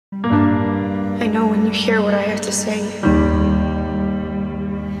I know when you hear what I have to say,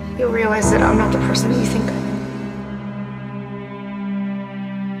 you'll realize that I'm not the person that you think I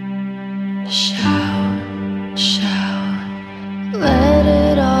am. Shout, shout, let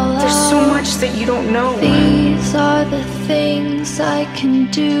it all out. There's so much that you don't know. These are the things I can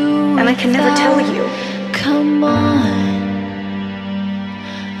do, and I can never tell you. Come on,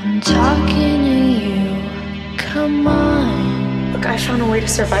 I'm talking to you. Come on. Look, I found a way to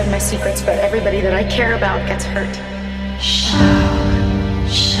survive my secrets, but everybody that I care about gets hurt. Shout,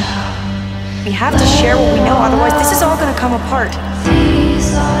 shout. We have to share what we know, otherwise this is all gonna come apart.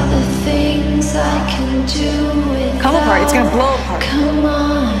 These are the things I can do without. Come apart, it's gonna blow apart. Come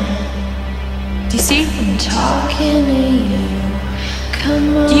on. Do you see? I'm talking to you.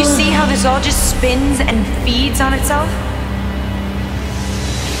 Come on. Do you see how this all just spins and feeds on itself?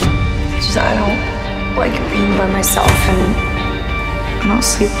 Just, I don't like being by myself, and I don't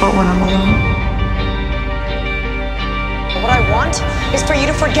sleep well when I'm alone. What I want is for you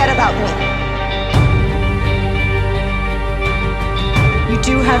to forget about me. You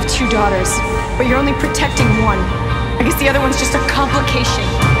do have 2 daughters, but you're only protecting one. I guess the other one's just a complication.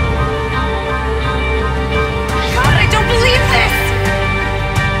 God, I don't believe this!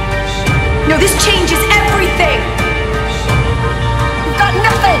 No, this changes everything! We've got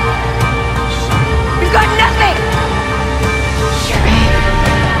nothing! We've got nothing! You're right.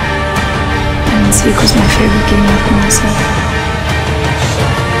 Hide and seek was my favorite game after myself.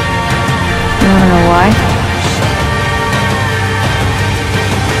 You wanna know why?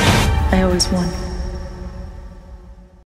 I always won.